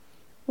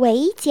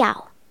围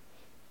剿，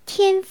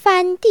天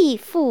翻地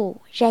覆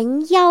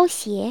人妖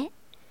邪，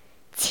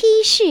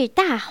欺世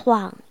大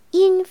谎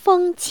因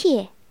风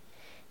切，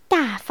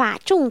大法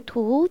众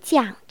徒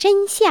讲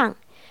真相，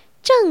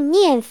正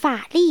念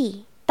法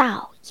力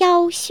导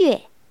妖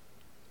穴。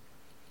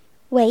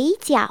围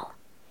剿，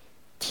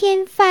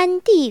天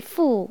翻地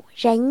覆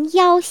人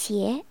妖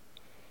邪，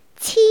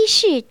欺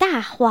世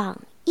大谎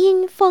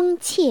因风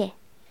切，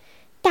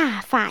大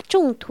法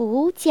众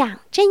徒讲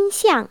真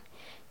相，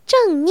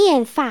正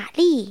念法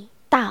力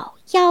导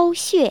妖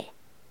穴。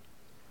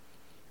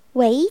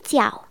围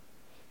剿，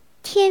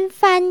天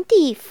翻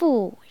地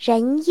覆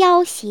人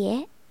妖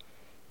邪，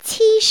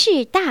欺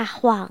世大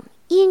谎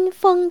因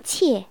风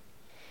切，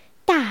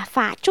大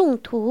法众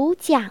徒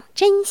讲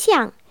真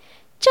相，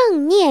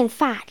正念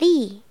法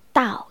力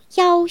导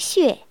妖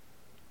穴。